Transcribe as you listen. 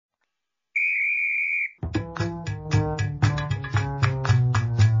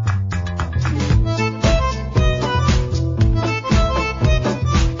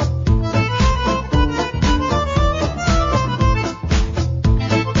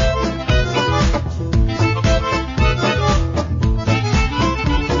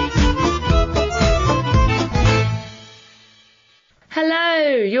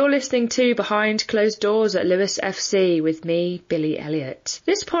listening to Behind Closed Doors at Lewes FC with me, Billie Eliot.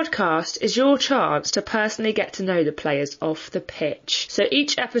 This podcast is your chance to personally get to know the players off the pitch. So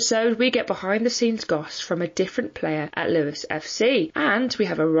each episode we get behind the scenes goss from a different player at Lewes FC, and we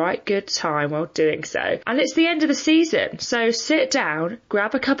have a right good time while doing so. And it's the end of the season, so sit down,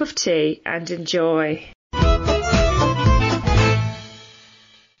 grab a cup of tea and enjoy.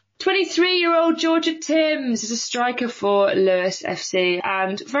 23-year-old Georgia Timms is a striker for Lewes FC,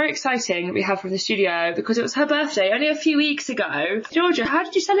 and very exciting we have from the studio because it was her birthday only a few weeks ago. Georgia, how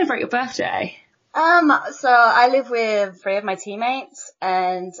did you celebrate your birthday? So I live with 3 of my teammates,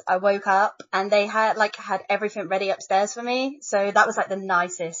 and I woke up and they had everything ready upstairs for me. So that was like the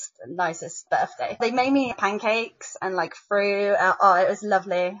nicest birthday. They made me pancakes and fruit. It was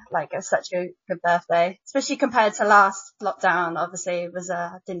lovely. It was such a good birthday, especially compared to last lockdown. Obviously it was,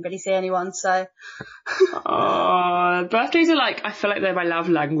 didn't really see anyone. So. Oh, birthdays are I feel like they're my love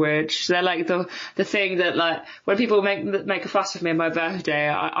language. They're the thing that when people make a fuss with me on my birthday,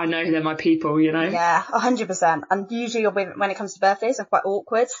 I know they're my people, you know? Yeah, 100%. And usually when it comes to birthdays, I'm quite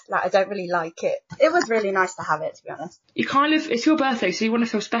awkward. I don't really like it. It was really nice to have it, to be honest. You it's your birthday, so you want to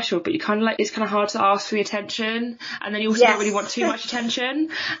feel special, but you it's kind of hard to ask for the attention, and then you also don't really want too much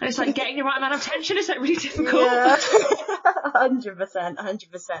attention, and it's getting the right amount of attention is really difficult. Yeah, 100%.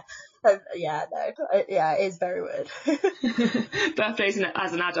 Yeah, it is very weird. Birthdays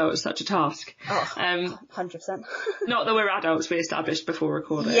as an adult is such a task. Oh, 100%. Not that we're adults, we established before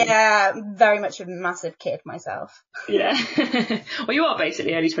recording. Yeah, very much a massive kid myself. Yeah. Well, you are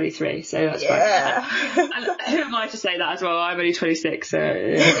basically only 23, so that's fine. And who am I to say that as well? I'm only 26, so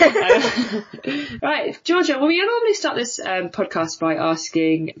yeah. Right, Georgia, well, we normally start this podcast by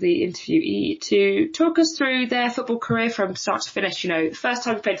asking the interviewee to talk us through their football career from start to finish, the first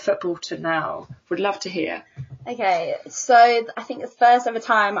time you played football to now. Would love to hear. Okay, so I think the first ever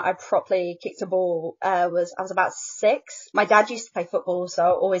time I properly kicked a ball I was about 6. My dad used to play football, so I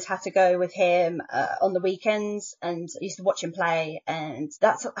always had to go with him on the weekends, and I used to watch him play, and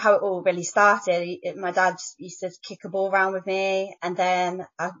that's how it all really started. My dad used to kick a ball around with me, and then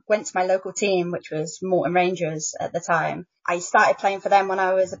I went to my local team, which was Morton Rangers at the time. I started playing for them when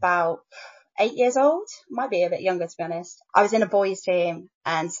I was about 8 years old, might be a bit younger to be honest. I was in a boys team,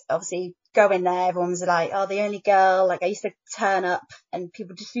 and obviously going there, everyone was like, oh, the only girl. I used to turn up and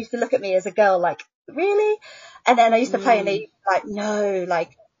people just used to look at me as a girl, really? And then I used to play and they no,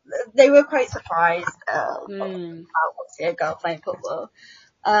 they were quite surprised about obviously a girl playing football.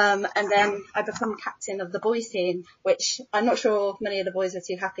 And then I become captain of the boys team, which I'm not sure many of the boys are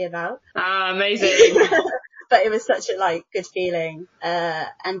too happy about. Ah, amazing. But it was such a good feeling.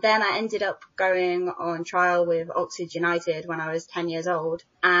 And then I ended up going on trial with Oxford United when I was 10 years old.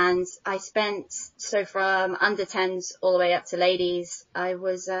 And I spent, so from under 10s all the way up to ladies, I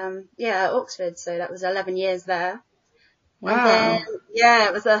was, at Oxford. So that was 11 years there. Wow. And then,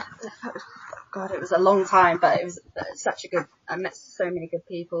 it was it was a long time, but it was such a good, I met so many good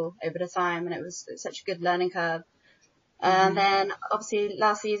people over the time, and it was such a good learning curve. And then obviously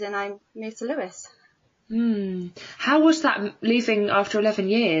last season I moved to Lewes. How was that leaving after 11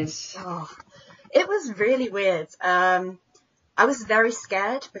 years? Oh, it was really weird. I was very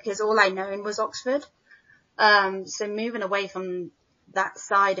scared because all I known was Oxford. So moving away from that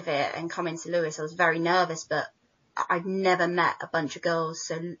side of it and coming to Lewes, I was very nervous, but I've never met a bunch of girls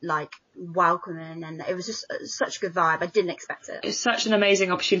so welcoming, and it was just such a good vibe. I didn't expect it. It's such an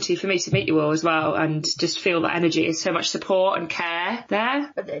amazing opportunity for me to meet you all as well, and just feel that energy. Is so much support and care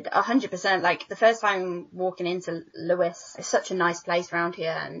there. 100%. The first time walking into Lewes, it's such a nice place around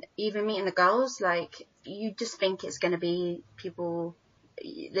here, and even meeting the girls, you just think it's going to be people.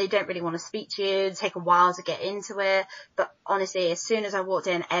 They don't really want to speak to you. It take a while to get into it. But honestly, as soon as I walked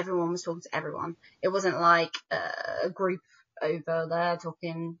in, everyone was talking to everyone. It wasn't like a group over there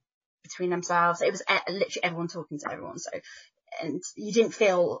talking between themselves. It was literally everyone talking to everyone. So, and you didn't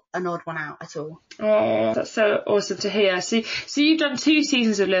feel an odd one out at all. Oh, that's so awesome to hear. So you've done 2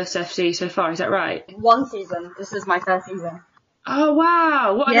 seasons of Lewes FC so far, is that right? 1 season. This is my first season. Oh,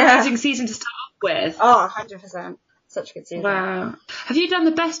 wow. What an amazing season to start with. Oh, 100%. Such a good season. Wow. Have you done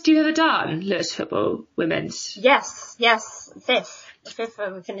the best you've ever done, Lewes football, women's? Yes.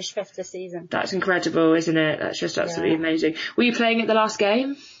 5th. We finished 5th this season. That's incredible, isn't it? That's just absolutely amazing. Were you playing at the last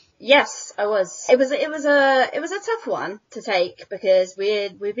game? Yes, I was. It was a tough one to take because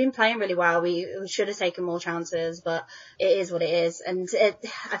we've been playing really well. We should have taken more chances, but it is what it is. And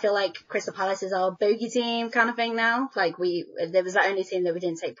I feel like Crystal Palace is our bogey team kind of thing now. Like there was the only team that we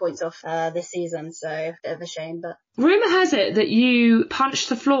didn't take points off this season, so a bit of a shame. But rumour has it that you punched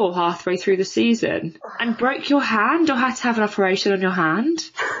the floor halfway through the season and broke your hand or had to have an operation on your hand.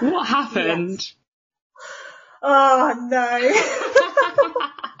 What happened? Yes. Oh no.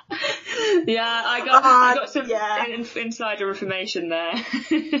 Yeah, I got some insider information there.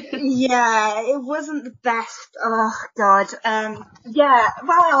 Yeah, it wasn't the best. Oh God. Yeah.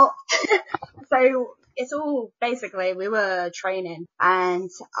 Well, so it's all basically we were training, and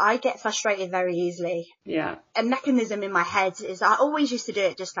I get frustrated very easily. Yeah. A mechanism in my head is I always used to do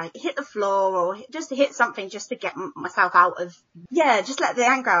it, just like hit the floor or just to hit something, just to get myself out of. Yeah, just let the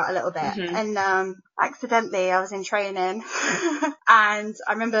anger out a little bit. Mm-hmm. And accidentally I was in training and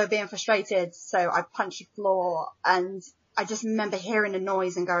I remember being frustrated, so I punched the floor, and I just remember hearing a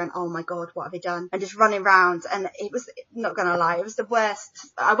noise and going, oh my God, what have I done? And just running around, and it was, not gonna lie, it was the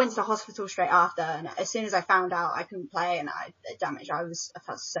worst. I went to the hospital straight after, and as soon as I found out I couldn't play and I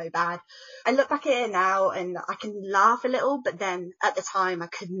felt so bad. I look back at it now and I can laugh a little, but then at the time I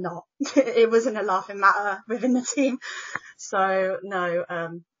could not. It wasn't a laughing matter within the team. So no,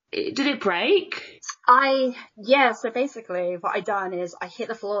 Did it break? So basically what I done is I hit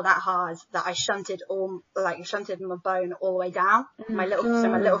the floor that hard that I shunted my bone all the way down, my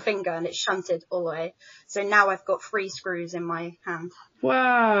little finger, and it shunted all the way. So now I've got 3 screws in my hand.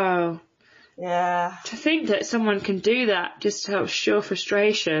 Wow. Yeah. To think that someone can do that just to help show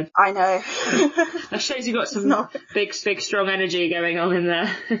frustration. I know. That shows you've got some big, strong energy going on in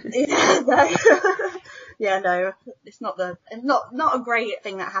there. Yeah, no. Yeah, no, it's not a great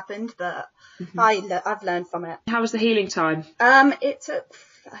thing that happened, but I've learned from it. How was the healing time? It took,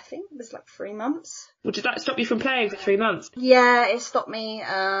 I think it was like 3 months. Well, did that stop you from playing for 3 months? Yeah, it stopped me,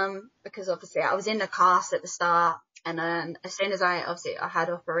 because obviously I was in a cast at the start, and then as soon as I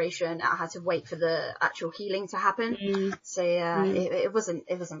had operation, I had to wait for the actual healing to happen. So yeah, it wasn't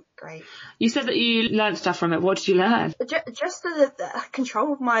great. You said that you learned stuff from it. What did you learn? Just the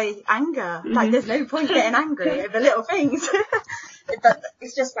control of my anger. Like, there's no point getting angry over little things. But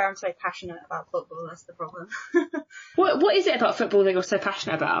it's just where I'm so passionate about football. That's the problem. What is it about football that you're so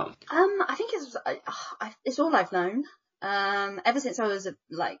passionate about? I think it's all I've known. Ever since I was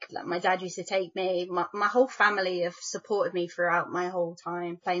like my dad used to take me, my whole family have supported me throughout my whole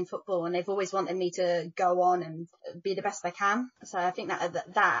time playing football, and they've always wanted me to go on and be the best I can. So I think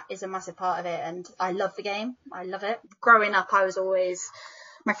that is a massive part of it, and I love the game. I love it. Growing up,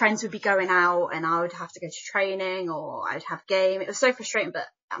 my friends would be going out and I would have to go to training or I'd have game. It was so frustrating, but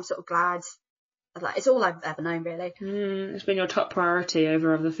I'm sort of glad. Like, it's all I've ever known, really. It's been your top priority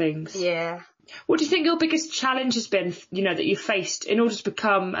over other things. Yeah. What do you think your biggest challenge has been, that you faced in order to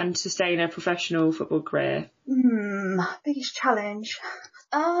become and sustain a professional football career? Biggest challenge?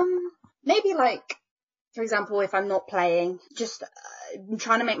 Maybe like, for example, if I'm not playing, just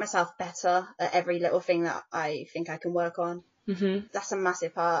trying to make myself better at every little thing that I think I can work on. Mm-hmm. That's a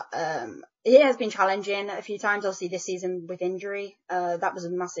massive part. It has been challenging a few times, obviously this season with injury. That was a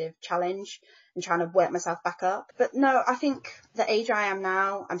massive challenge, and trying to work myself back up. But no, I think the age I am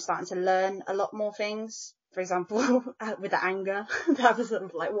now, I'm starting to learn a lot more things. For example, with the anger, that was sort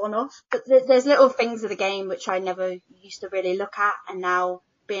of like one-off. But there's little things of the game which I never used to really look at, and now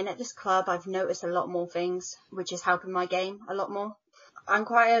being at this club, I've noticed a lot more things, which is helping my game a lot more. I'm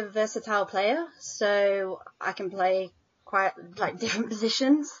quite a versatile player, so I can play quite like different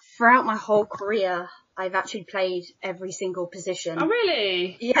positions. Throughout my whole career, I've actually played every single position. Oh,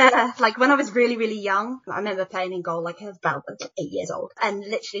 really? Yeah, like when I was really, really young, I remember playing in goal, like I was about 8 years old. And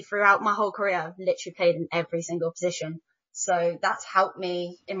literally throughout my whole career, I've literally played in every single position. So that's helped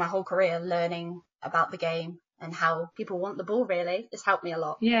me in my whole career, learning about the game and how people want the ball, really. It's helped me a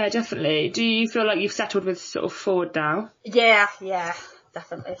lot. Yeah, definitely. Do you feel like you've settled with sort of forward now? Yeah,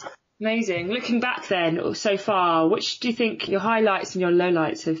 definitely. Amazing. Looking back then, so far, which do you think your highlights and your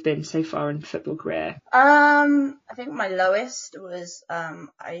lowlights have been so far in football career? I think my lowest was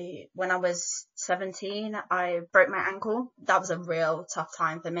when I was 17, I broke my ankle. That was a real tough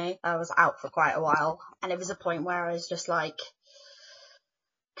time for me. I was out for quite a while, and it was a point where I was just like,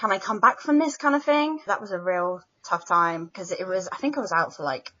 can I come back from this kind of thing? That was a real tough time because I think I was out for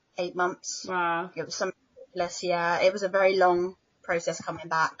like 8 months. Wow. It was something ridiculous. Yeah, it was a very long process coming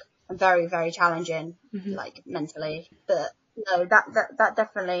back. Very, very challenging, like mentally, but no, that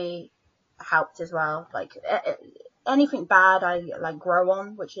definitely helped as well. Like anything bad I like grow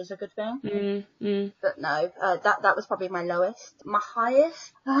on, which is a good thing. But no, that was probably my lowest. My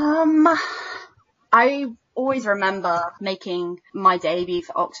highest, I always remember making my debut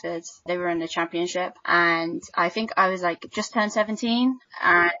for Oxford. They were in the championship, and I think I was like just turned 17,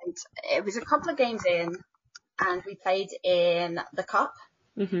 and it was a couple of games in, and we played in the cup.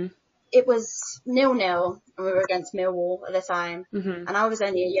 It was 0-0, and we were against Millwall at the time, and I was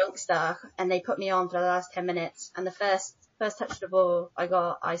only a youngster, and they put me on for the last 10 minutes, and the first touch of the ball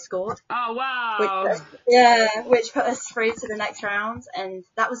I scored. Oh, wow. Which put us through to the next round, and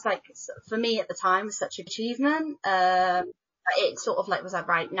that was like, for me at the time, was such an achievement. It sort of like was like,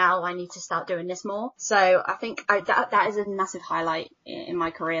 right, now I need to start doing this more. So I think that is a massive highlight in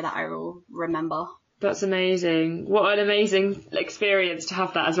my career that I will remember. That's amazing. What an amazing experience to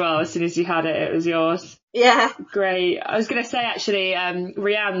have that as well. As soon as you had it, it was yours. Yeah. Great. I was going to say, actually,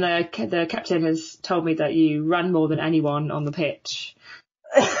 Rianne, the captain, has told me that you run more than anyone on the pitch.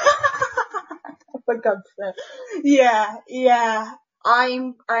 For God's sake. Yeah.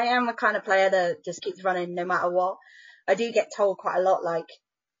 I am the kind of player that just keeps running no matter what. I do get told quite a lot, like,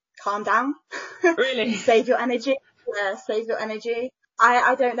 calm down. Really? Save your energy. Yeah, save your energy.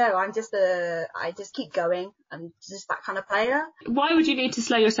 I don't know. I just keep going. I'm just that kind of player. Why would you need to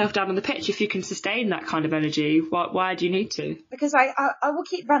slow yourself down on the pitch if you can sustain that kind of energy? Why do you need to? Because I will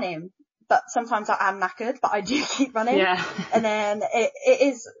keep running, but sometimes I am knackered, but I do keep running. Yeah. And then it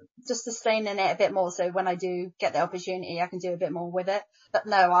is just sustaining it a bit more. So when I do get the opportunity, I can do a bit more with it. But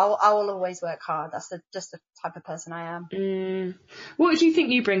no, I will always work hard. That's just the type of person I am. What do you think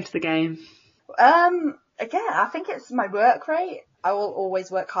you bring to the game? Again, I think it's my work rate. I will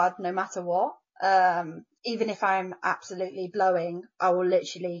always work hard no matter what. Even if I'm absolutely blowing, I will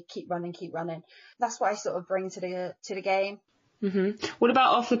literally keep running. That's what I sort of bring to the game. What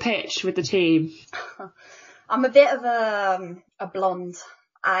about off the pitch with the team? I'm a bit of a blonde.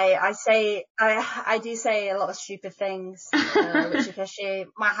 I do say a lot of stupid things, which especially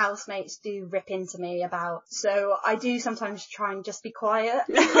my housemates do rip into me about. So I do sometimes try and just be quiet,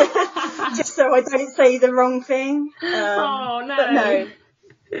 just so I don't say the wrong thing. Oh no!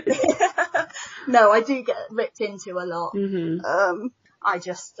 But no, no, I do get ripped into a lot. I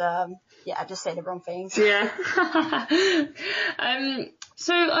just say the wrong things. Yeah.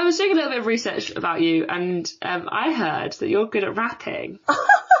 So I was doing a little bit of research about you, and I heard that you're good at rapping.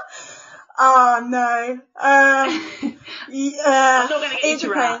 Oh no. I'm not going to get you to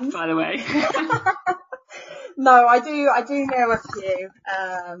rap, by the way. No, I do know a few.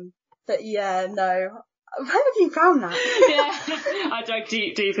 But yeah, no. Where have you found that? Yeah, I dug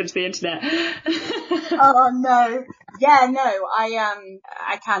deep into the internet. Oh no. Yeah, no,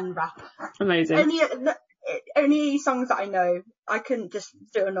 I can rap. Amazing. Only songs that I know. I couldn't just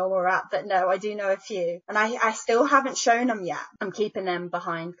do a normal rap, but no, I do know a few. And I still haven't shown them yet. I'm keeping them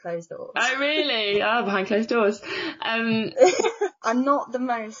behind closed doors. Oh really? Oh, behind closed doors. I'm not the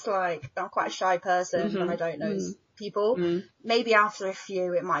most I'm quite a shy person when I don't know people. Maybe after a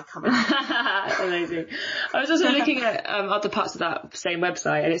few it might come out. Amazing. I was also looking at other parts of that same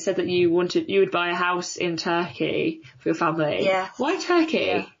website, and it said that you would buy a house in Turkey for your family. Yeah. Why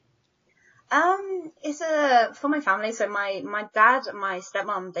Turkey? Yeah. It's for my family. So my dad and my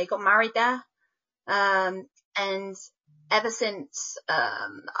stepmom, they got married there. And ever since,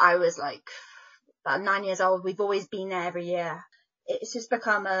 I was like about 9 years old, we've always been there every year. It's just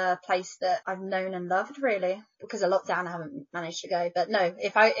become a place that I've known and loved, really. Because of lockdown, I haven't managed to go. But no,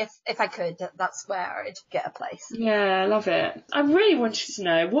 if I could, that's where I'd get a place. Yeah, I love it. I really wanted to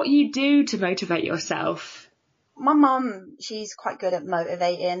know what you do to motivate yourself. My mum, she's quite good at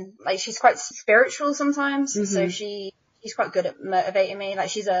motivating. Like, she's quite spiritual sometimes. So she's quite good at motivating me. Like,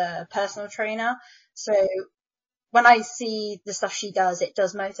 she's a personal trainer. So when I see the stuff she does, it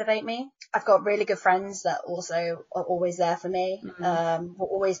does motivate me. I've got really good friends that also are always there for me, will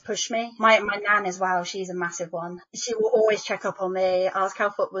always push me. My nan as well, she's a massive one. She will always check up on me, ask how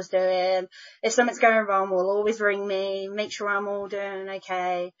football's doing. If something's going wrong, will always ring me, make sure I'm all doing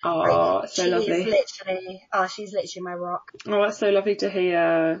okay. Oh, so lovely. She's literally my rock. Oh, that's so lovely to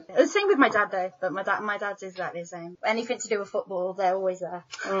hear. The same with my dad though, but my dad's exactly the same. Anything to do with football, they're always there.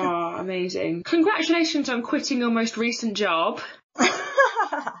 Oh, amazing. Congratulations on quitting your most recent job.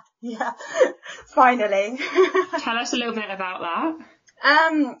 Yeah, finally. Tell us a little bit about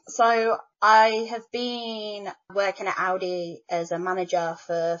that. So I have been working at Audi as a manager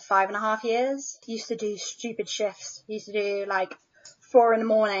for 5.5 years. Used to do stupid shifts. Used to do like 4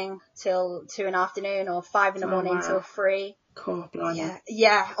 a.m. till 2 p.m, or 5 a.m. till 3. Cool, blimey.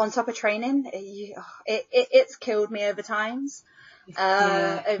 Yeah. On top of training, it's killed me over times.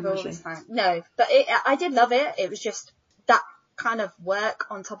 over all this time. No, but I did love it. It was just that kind of work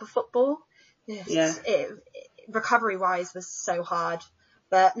on top of football. Recovery wise was so hard.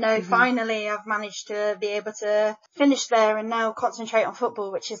 But no, finally I've managed to be able to finish there and now concentrate on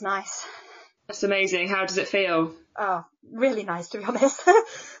football, which is nice. That's amazing. How does it feel? Oh, really nice, to be honest.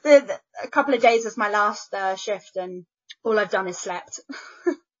 A couple of days was my last shift and all I've done is slept.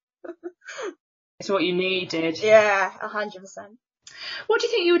 It's what you needed. Yeah, 100%. What do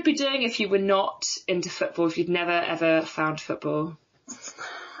you think you would be doing if you were not into football, if you'd never ever found football?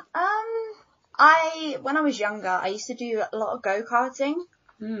 When I was younger, I used to do a lot of go-karting.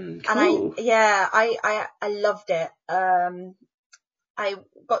 Cool. And I loved it. I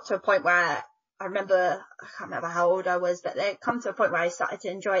got to a point where I can't remember how old I was, but it come to a point where I started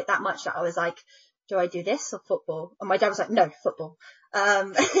to enjoy it that much that I was like, do I do this or football? And my dad was like, no, football.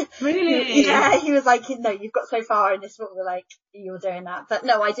 Really? Yeah, he was like, no, you've got so far in this football, like, you're doing that. But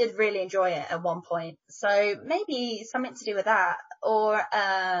no, I did really enjoy it at one point. So maybe something to do with that. Or,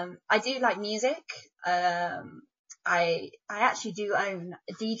 I do like music. I actually do own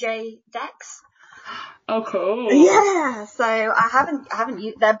DJ decks. Oh, cool. Yeah. So I haven't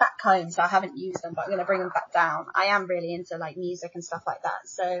used, they're back home, so I haven't used them, but I'm going to bring them back down. I am really into like music and stuff like that.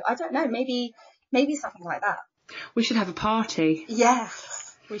 So I don't know, maybe something like that. We should have a party.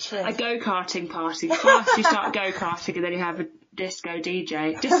 Yes, we should. A go-karting party. First you start go-karting and then you have a disco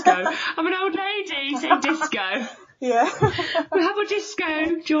DJ. Disco. I'm an old lady saying disco. Yeah. We'll have a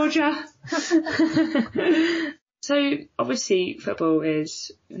disco, Georgia. So obviously football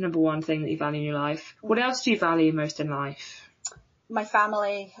is the number one thing that you value in your life. What else do you value most in life? My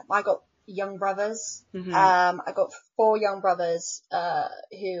family. I got young brothers. Mm-hmm. I got 4 young brothers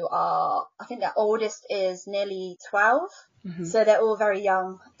who are, I think their oldest is nearly 12. Mm-hmm. So they're all very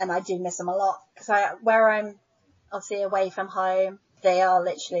young and I do miss them a lot because where I'm obviously away from home, they are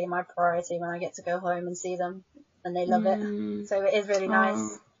literally my priority when I get to go home and see them and they love it. So it is really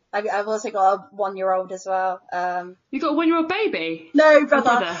nice. I've also got a 1-year-old as well. You got a 1-year-old baby? No, brother.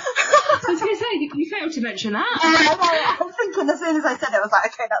 I was going to say, you failed to mention that. I was thinking as soon as I said it, I was like,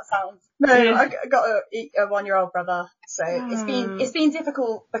 okay, that sounds... No, yeah. I got a 1-year-old brother. So it's been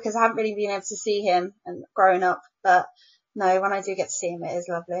difficult because I haven't really been able to see him and growing up. But no, when I do get to see him, it is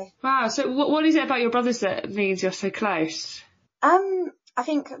lovely. Wow. So what is it about your brothers that means you're so close? I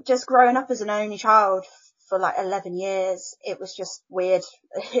think just growing up as an only child for like 11 years, it was just weird.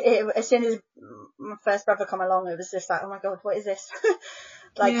 As soon as my first brother come along, it was just like, oh my God, what is this?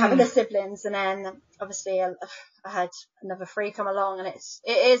 Having the siblings. And then obviously I had another 3 come along and it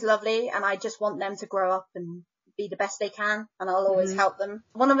is lovely. And I just want them to grow up and be the best they can. And I'll always help them.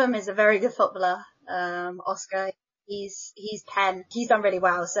 One of them is a very good footballer, Oscar. He's 10. He's done really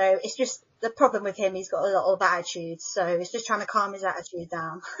well. So it's just the problem with him. He's got a lot of attitude. So it's just trying to calm his attitude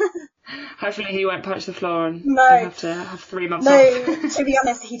down. Hopefully he won't punch the floor and have to have 3 months off. No, to be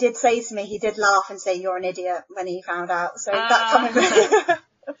honest, he did say to me, he did laugh and say, you're an idiot when he found out. So that's coming.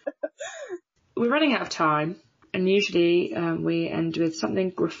 We're running out of time. And usually we end with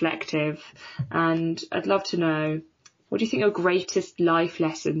something reflective. And I'd love to know, what do you think your greatest life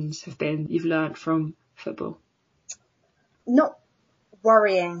lessons have been you've learned from football? Not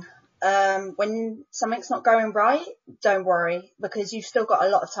worrying. When something's not going right, don't worry because you've still got a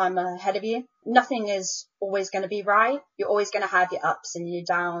lot of time ahead of you. Nothing is always going to be right. You're always going to have your ups and your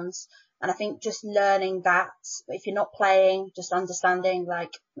downs. And I think just learning that if you're not playing, just understanding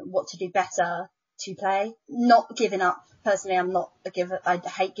like what to do better to play, not giving up. Personally, I'm not a giver. I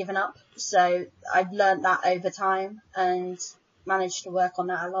hate giving up. So I've learned that over time and managed to work on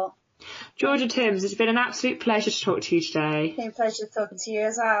that a lot. Georgia Timms, it's been an absolute pleasure to talk to you today. It's been a pleasure talking to you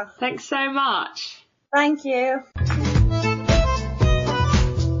as well. Thanks so much. Thank you.